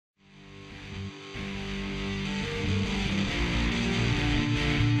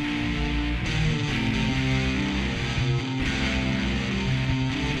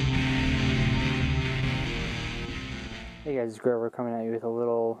guys, Grover coming at you with a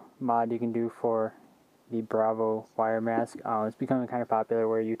little mod you can do for the Bravo wire mask. It's becoming kind of popular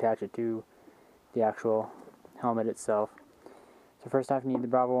where you attach it to the actual helmet itself. So first off, you need the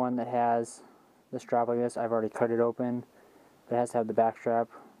Bravo one that has the strap like this. I've already cut it open, but it has to have the back strap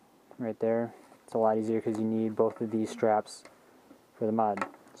right there. It's a lot easier because you need both of these straps for the mod.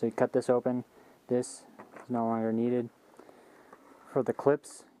 So you cut this open. This is no longer needed. For the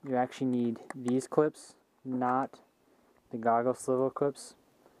clips, you actually need these clips, not the goggle swivel clips.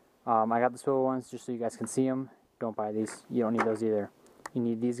 I got the swivel ones just so you guys can see them. Don't buy these. You don't need those either. You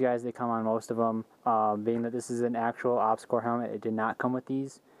need these guys. They come on most of them. Being that this is an actual OpsCore helmet, it did not come with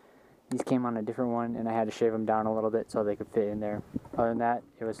these. These came on a different one, and I had to shave them down a little bit so they could fit in there. Other than that,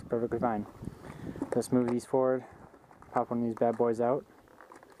 it was perfectly fine. Let's move these forward. Pop one of these bad boys out.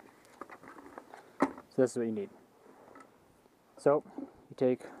 So this is what you need. So you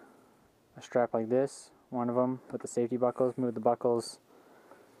take a strap like this, one of them with the safety buckles, move the buckles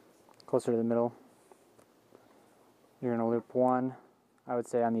closer to the middle. You're going to loop one, I would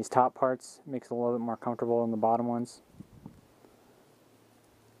say on these top parts, makes it a little bit more comfortable than the bottom ones.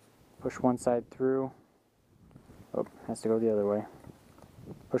 Push one side through. Oh, has to go the other way.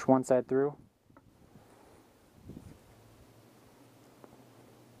 Push one side through.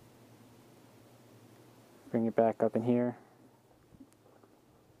 Bring it back up in here.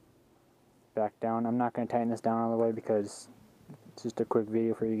 Back down. I'm not going to tighten this down all the way because it's just a quick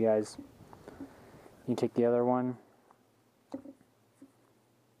video for you guys. You take the other one. These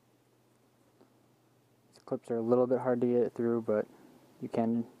clips are a little bit hard to get through, but you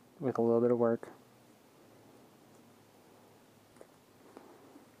can with a little bit of work.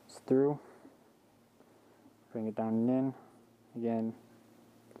 It's through. Bring it down and in. Again.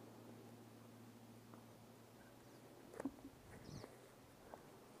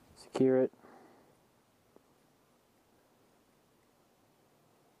 Secure it.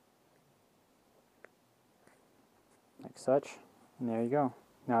 Like such. And there you go.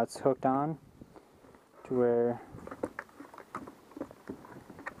 Now it's hooked on to where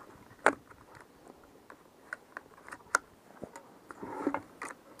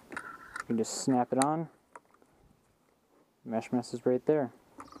you can just snap it on. Mesh is right there.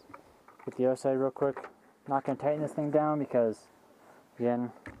 Get the other side real quick. Not going to tighten this thing down because,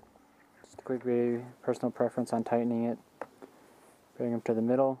 again, just a quick video, personal preference on tightening it. Bring them to the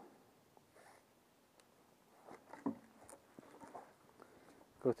middle.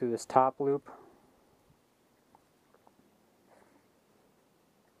 Go through this top loop.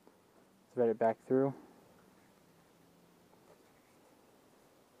 Thread it back through.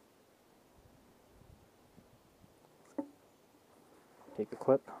 Take the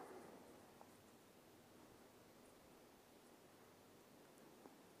clip.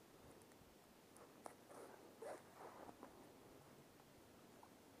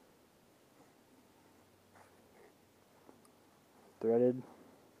 Threaded.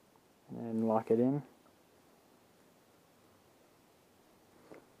 And lock it in.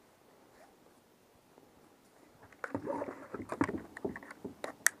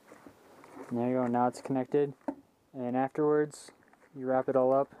 And there you go, now it's connected. And afterwards, you wrap it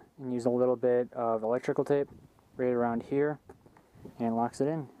all up and use a little bit of electrical tape right around here and locks it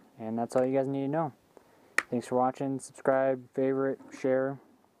in. And that's all you guys need to know. Thanks for watching. Subscribe, favorite, share.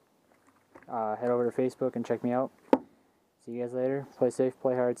 Head over to Facebook and check me out. See you guys later. Play safe,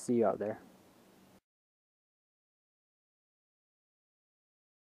 play hard. See you out there.